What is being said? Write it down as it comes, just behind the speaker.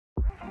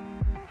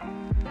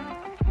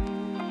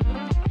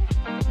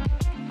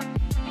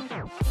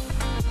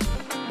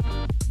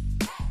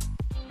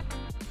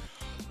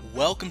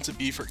Welcome to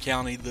Beaufort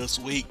County This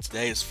Week.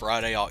 Today is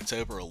Friday,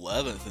 October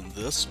 11th, and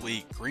this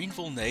week,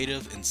 Greenville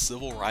native and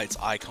civil rights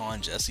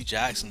icon Jesse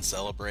Jackson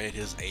celebrated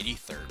his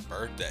 83rd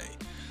birthday.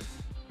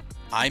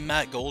 I'm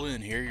Matt Golden,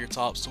 and here are your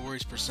top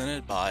stories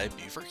presented by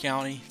Beaufort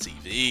County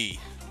TV.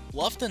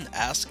 Bluffton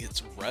asks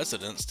its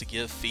residents to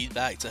give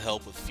feedback to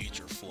help with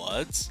future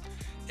floods.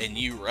 A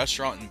new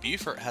restaurant in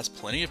Beaufort has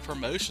plenty of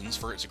promotions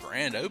for its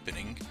grand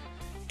opening.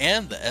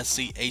 And the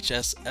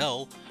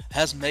SCHSL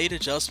has made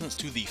adjustments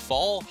to the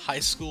fall high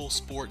school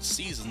sports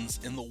seasons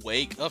in the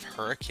wake of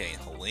Hurricane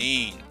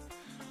Helene.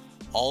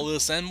 All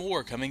this and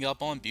more coming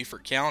up on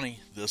Beaufort County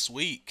This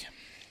Week.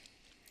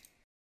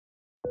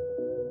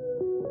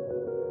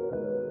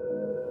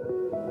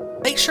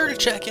 Make sure to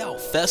check out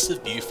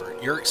Festive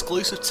Beaufort, your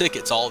exclusive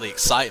ticket to all the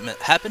excitement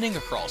happening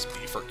across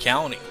Beaufort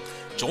County.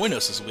 Join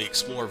us as we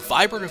explore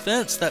vibrant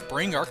events that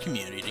bring our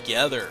community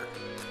together.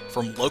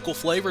 From local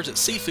flavors at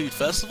seafood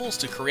festivals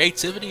to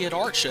creativity at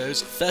art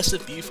shows,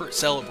 Festive Beaufort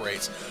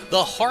celebrates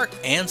the heart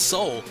and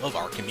soul of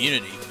our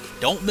community.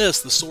 Don't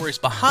miss the stories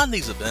behind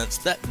these events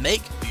that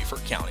make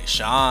Beaufort County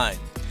shine.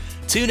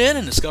 Tune in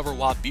and discover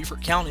why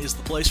Beaufort County is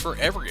the place for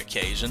every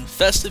occasion.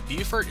 Festive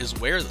Beaufort is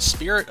where the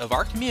spirit of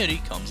our community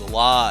comes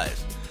alive.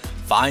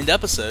 Find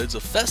episodes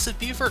of Festive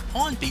Beaufort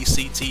on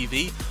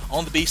BCTV,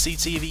 on the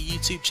BCTV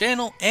YouTube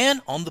channel,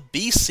 and on the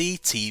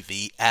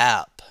BCTV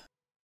app.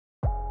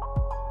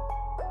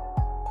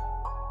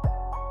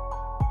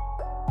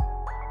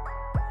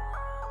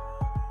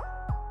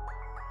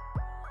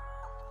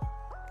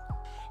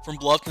 From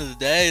Bluffton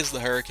today, as the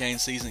hurricane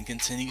season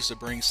continues to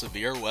bring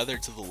severe weather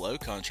to the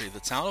lowcountry,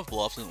 the Town of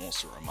Bluffton wants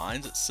to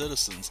remind its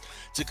citizens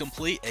to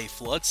complete a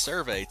flood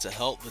survey to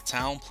help the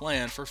town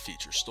plan for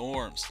future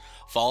storms.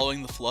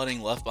 Following the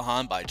flooding left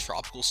behind by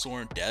Tropical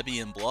Storm Debby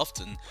in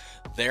Bluffton,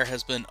 there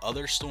has been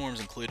other storms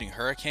including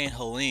Hurricane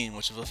Helene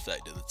which have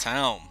affected the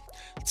town.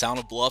 The Town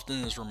of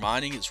Bluffton is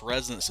reminding its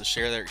residents to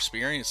share their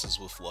experiences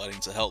with flooding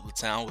to help the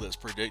town with its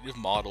predictive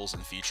models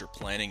and future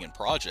planning and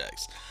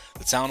projects.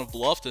 The Town of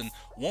Bluffton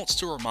wants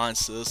to remind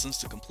citizens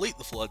to complete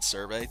the flood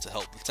survey to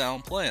help the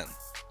town plan.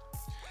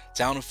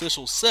 Town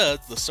officials said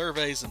the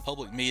surveys and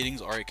public meetings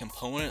are a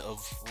component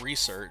of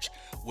research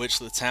which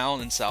the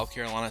town and South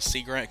Carolina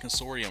Sea Grant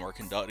Consortium are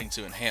conducting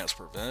to enhance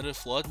preventative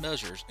flood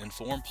measures,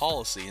 inform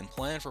policy, and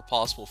plan for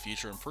possible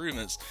future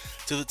improvements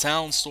to the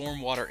town's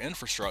stormwater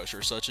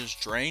infrastructure such as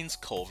drains,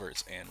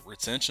 culverts, and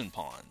retention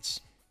ponds.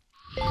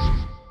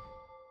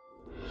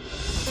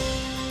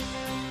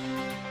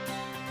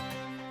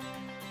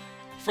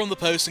 From the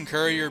Post and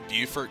Courier,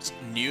 Beaufort's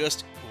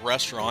newest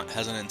restaurant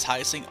has an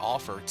enticing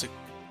offer to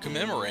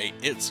commemorate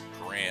its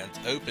grand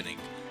opening.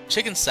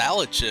 Chicken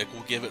Salad Chick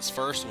will give its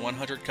first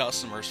 100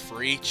 customers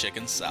free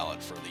chicken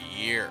salad for the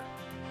year.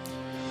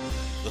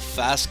 The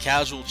fast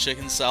casual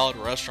chicken salad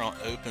restaurant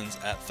opens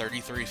at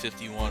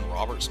 3351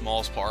 Robert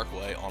Smalls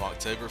Parkway on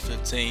October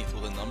 15th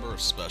with a number of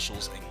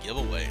specials and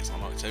giveaways.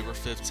 On October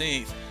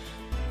 15th,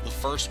 the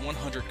first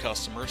 100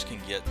 customers can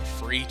get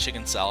free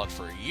chicken salad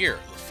for a year.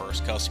 The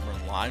first customer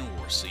in line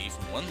will receive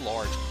one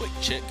large quick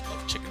chick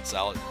of chicken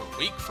salad per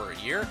week for a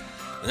year.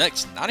 The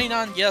next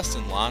 99 guests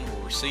in line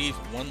will receive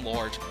one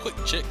large quick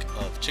chick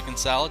of chicken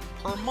salad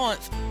per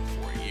month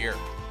for a year.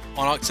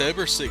 On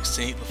October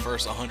 16th, the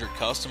first 100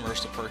 customers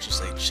to purchase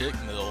a chick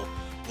meal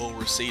will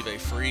receive a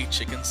free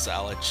chicken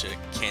salad chick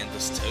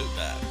canvas tote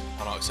bag.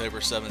 On October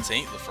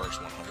 17th, the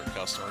first 100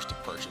 customers to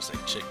purchase a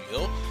chick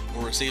meal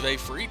will receive a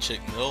free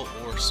chick meal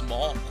or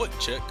small quick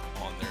chick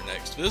on their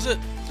next visit.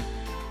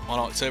 On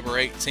October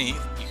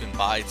 18th, you can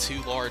buy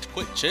 2 large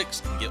quick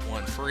chicks and get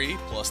one free,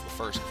 plus the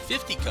first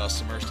 50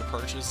 customers to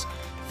purchase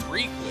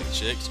 3 quick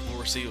chicks will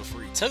receive a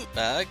free tote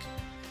bag.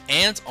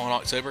 And on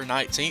October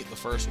 19th, the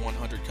first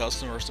 100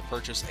 customers to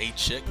purchase a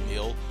chick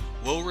meal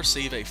will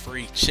receive a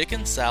free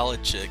Chicken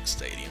Salad Chick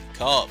Stadium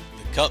Cup.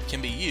 The cup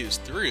can be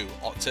used through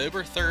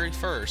October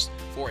 31st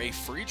for a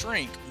free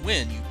drink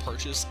when you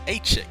purchase a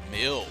chick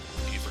meal.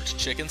 Beaufort's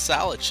Chicken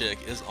Salad Chick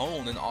is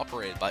owned and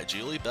operated by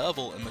Julie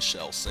Bevel and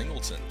Michelle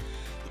Singleton.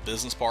 The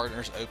business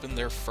partners opened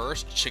their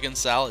first Chicken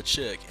Salad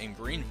Chick in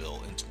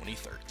Greenville in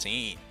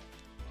 2013.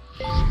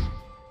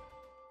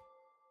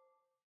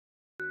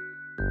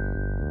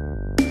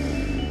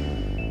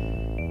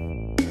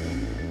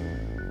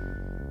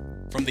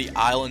 From the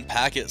Island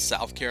Packet,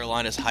 South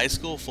Carolina's high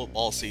school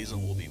football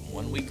season will be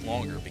 1 week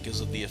longer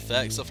because of the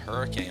effects of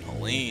Hurricane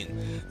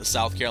Helene. The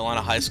South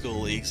Carolina High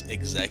School League's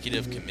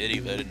executive committee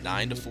voted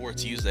 9-4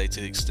 Tuesday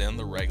to extend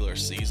the regular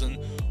season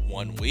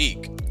 1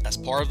 week. As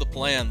part of the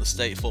plan, the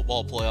state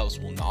football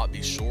playoffs will not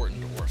be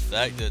shortened or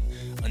affected.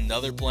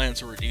 Another plan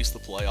to reduce the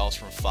playoffs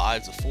from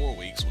 5 to 4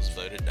 weeks was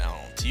voted down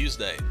on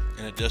Tuesday.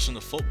 In addition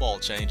to football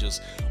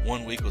changes,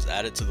 1 week was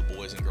added to the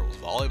boys and girls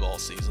volleyball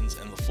seasons,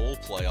 and the full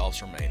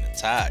playoffs remain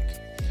intact.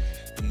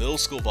 The middle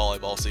school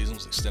volleyball season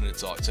was extended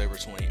to October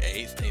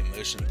 28th. A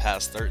motion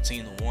passed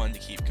 13-1 to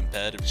keep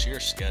competitive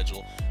cheer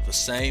schedule the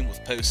same,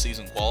 with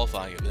postseason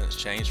qualifying events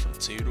changed from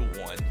 2 to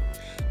 1.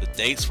 The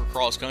dates for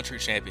cross-country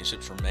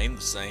championships remain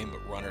the same,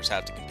 but runners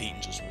have to compete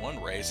in just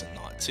one race and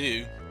not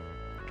two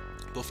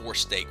before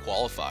state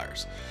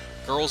qualifiers.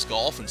 Girls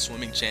golf and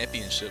swimming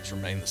championships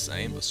remain the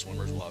same, but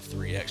swimmers will have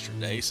 3 extra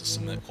days to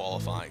submit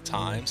qualifying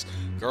times.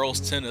 Girls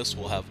tennis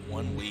will have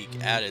 1 week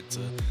added to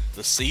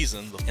the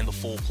season, and the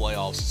full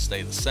playoffs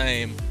stay the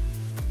same.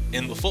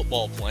 In the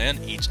football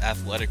plan, each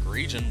athletic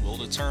region will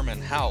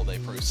determine how they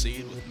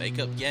proceed with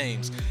makeup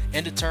games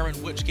and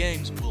determine which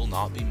games will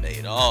not be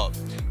made up.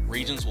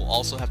 Regions will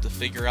also have to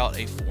figure out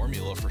a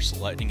formula for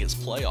selecting its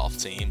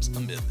playoff teams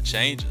amid the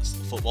changes.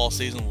 The football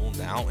season will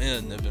now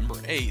end November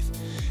 8th,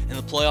 and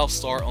the playoffs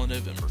start on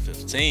November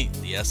 15th.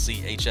 The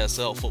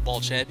SCHSL football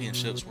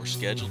championships were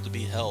scheduled to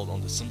be held on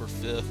December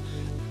 5th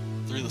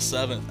through the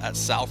 7th at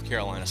South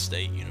Carolina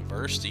State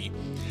University.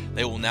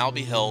 They will now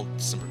be held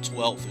December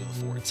 12th through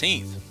the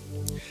 14th.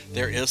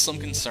 There is some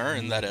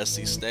concern that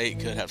SC State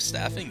could have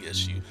staffing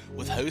issue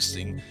with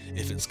hosting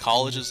if its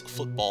college's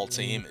football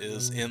team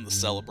is in the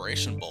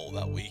Celebration Bowl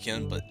that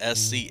weekend, but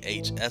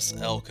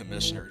SCHSL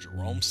Commissioner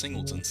Jerome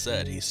Singleton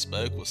said he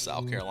spoke with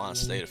South Carolina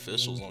State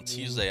officials on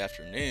Tuesday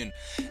afternoon,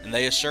 and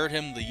they assured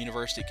him the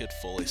university could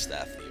fully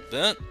staff the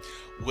event.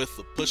 With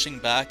the pushing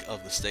back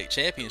of the state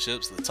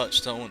championships, the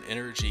Touchstone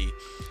Energy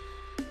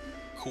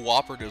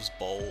Cooperatives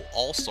Bowl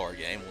All-Star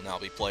Game will now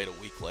be played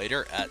a week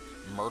later at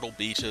Myrtle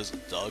Beach's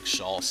Doug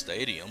Shaw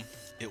Stadium.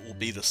 It will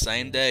be the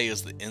same day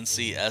as the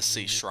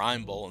NCSC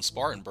Shrine Bowl in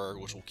Spartanburg,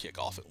 which will kick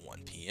off at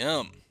 1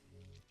 p.m.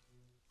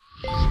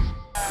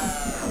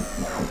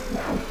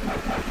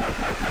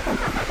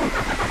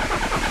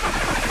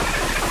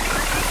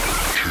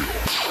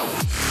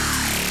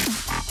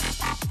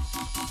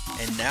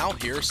 And now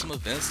here are some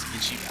events to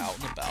get you out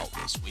and about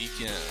this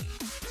weekend.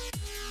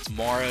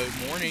 Tomorrow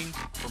morning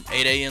from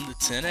 8 a.m. to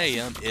 10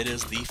 a.m. it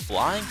is the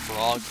Flying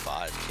Frog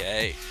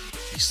 5K.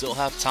 You still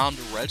have time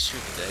to register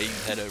today. You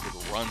can head over to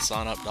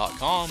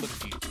runsignup.com, but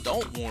if you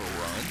don't want to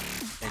run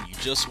and you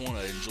just want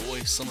to enjoy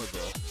some of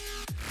the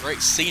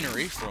great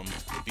scenery from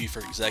the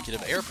Beaufort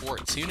Executive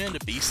Airport, tune in to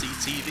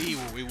BCTV,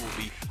 where we will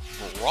be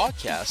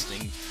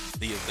broadcasting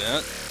the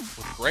event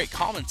with great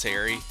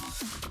commentary,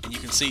 and you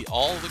can see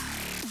all the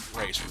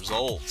race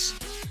results.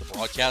 The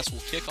broadcast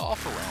will kick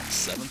off around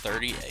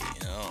 7:30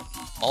 a.m.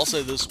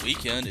 Also this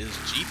weekend is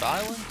Jeep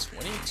Island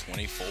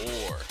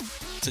 2024.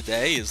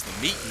 Today is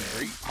the meet and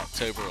greet,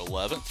 October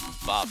 11th from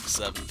 5 to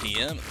 7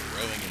 p.m. at the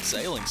Rowing and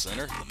Sailing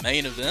Center. The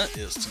main event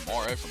is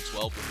tomorrow from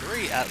 12 to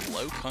 3 at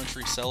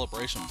Lowcountry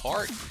Celebration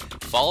Park.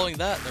 Following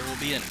that, there will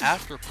be an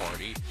after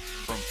party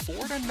from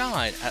 4 to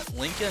 9 at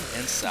Lincoln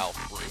and South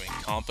Brewing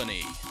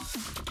Company.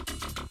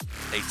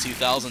 A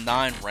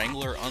 2009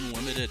 Wrangler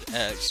Unlimited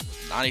X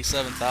with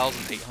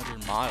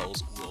 97,800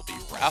 miles will be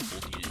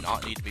raffled. You do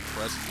not need to be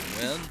present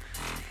to win.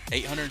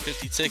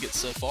 850 tickets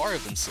so far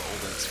have been sold,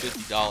 and it's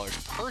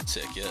 $50 per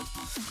ticket.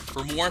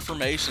 For more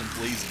information,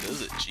 please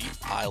visit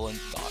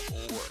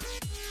jeepisland.org.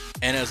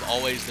 And as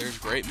always, there's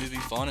great movie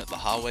fun at the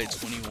Highway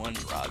 21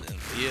 Drive-In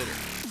Theater.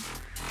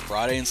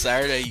 Friday and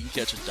Saturday, you can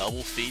catch a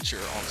double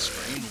feature on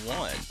Screen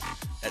 1.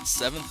 At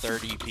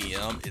 7:30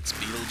 p.m., it's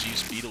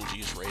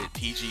Beetlejuice rated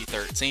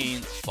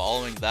PG-13.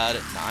 Following that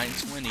at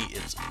 9:20,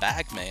 it's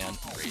Bagman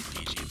rated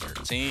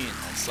PG-13.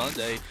 On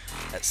Sunday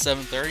at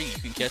 7:30,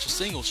 you can catch a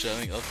single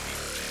showing of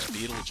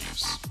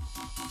Beetlejuice.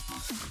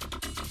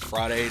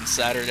 Friday and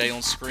Saturday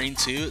on Screen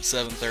 2 at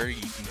 7:30,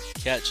 you can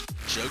catch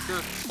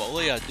Joker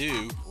Folie à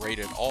Deux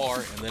rated R,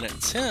 and then at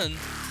 10,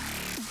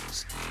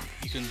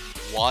 you can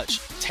watch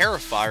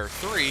Terrifier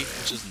 3,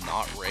 which is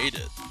not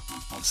rated.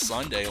 On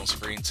Sunday on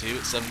Screen 2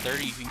 at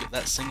 7:30, you can get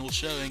that single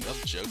showing of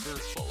Joker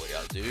Folie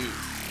à Deux.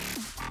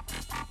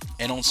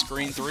 And on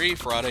Screen 3,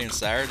 Friday and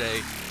Saturday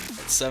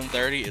at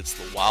 7:30, it's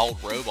The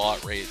Wild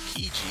Robot rated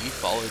PG,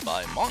 followed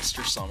by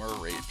Monster Summer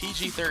rated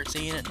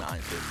PG-13 at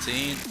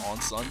 9:15.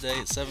 On Sunday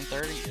at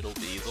 7:30, it'll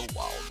be The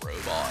Wild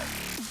Robot.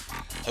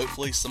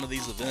 Hopefully some of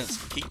these events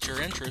piqued your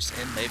interest,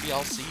 and maybe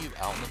I'll see you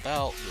out and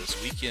about this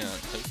weekend.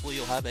 Hopefully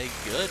you'll have a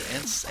good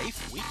and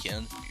safe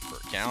weekend in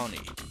Beaufort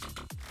County.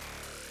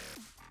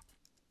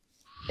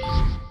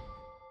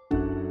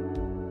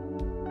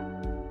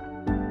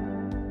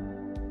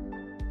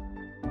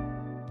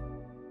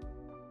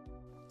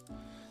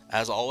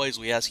 As always,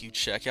 we ask you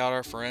check out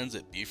our friends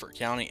at Beaufort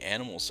County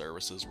Animal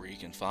Services, where you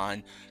can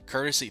find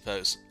courtesy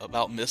posts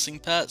about missing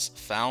pets,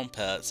 found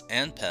pets,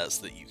 and pets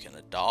that you can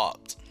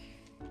adopt.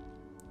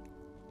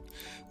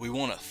 We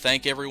want to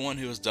thank everyone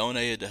who has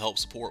donated to help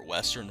support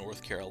Western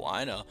North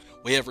Carolina.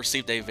 We have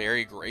received a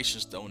very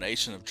gracious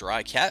donation of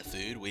dry cat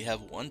food. We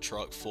have 1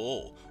 truck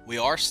full. We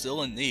are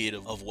still in need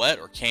of wet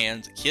or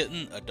canned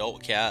kitten,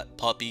 adult cat,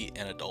 puppy,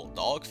 and adult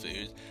dog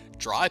food,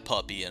 dry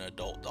puppy and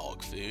adult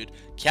dog food,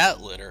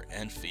 cat litter,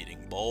 and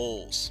feeding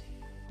bowls.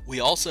 We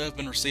also have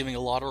been receiving a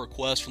lot of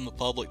requests from the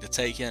public to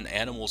take in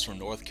animals from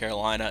North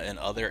Carolina and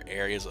other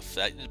areas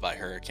affected by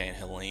Hurricane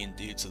Helene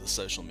due to the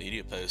social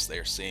media posts they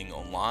are seeing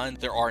online.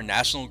 There are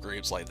national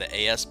groups like the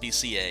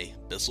ASPCA,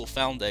 Bissell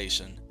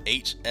Foundation,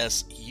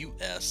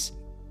 HSUS,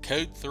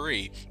 Code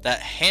 3 that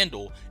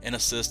handle and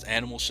assist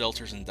animal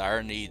shelters in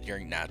dire need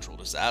during natural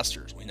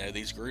disasters. We know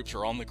these groups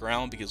are on the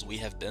ground because we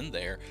have been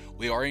there.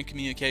 We are in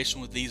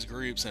communication with these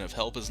groups, and if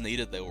help is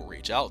needed, they will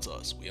reach out to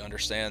us. We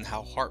understand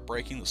how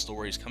heartbreaking the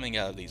stories coming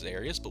out of these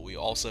areas, but we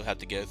also have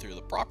to go through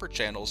the proper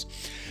channels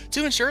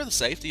to ensure the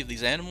safety of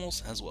these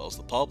animals as well as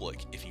the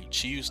public. If you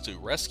choose to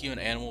rescue an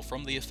animal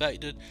from the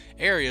affected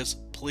areas,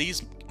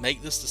 please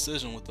make this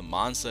decision with the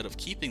mindset of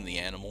keeping the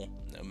animal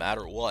no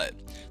matter what.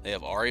 They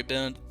have already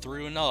been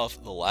through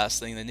enough. The last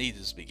thing they need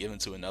is to be given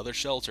to another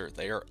shelter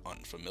they are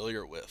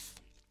unfamiliar with.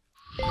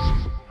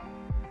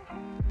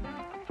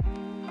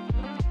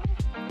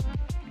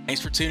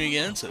 Thanks for tuning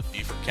in to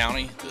Beaufort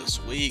County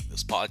This Week.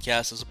 This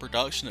podcast is a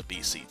production of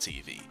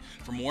BCTV.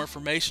 For more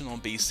information on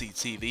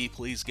BCTV,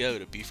 please go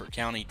to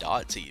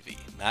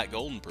BeaufortCounty.tv. Matt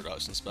Golden,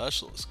 Production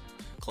Specialist.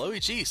 Chloe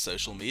G,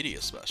 Social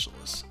Media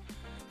Specialist.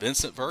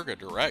 Vincent Verga,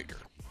 Director.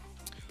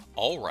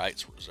 All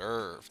rights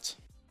reserved.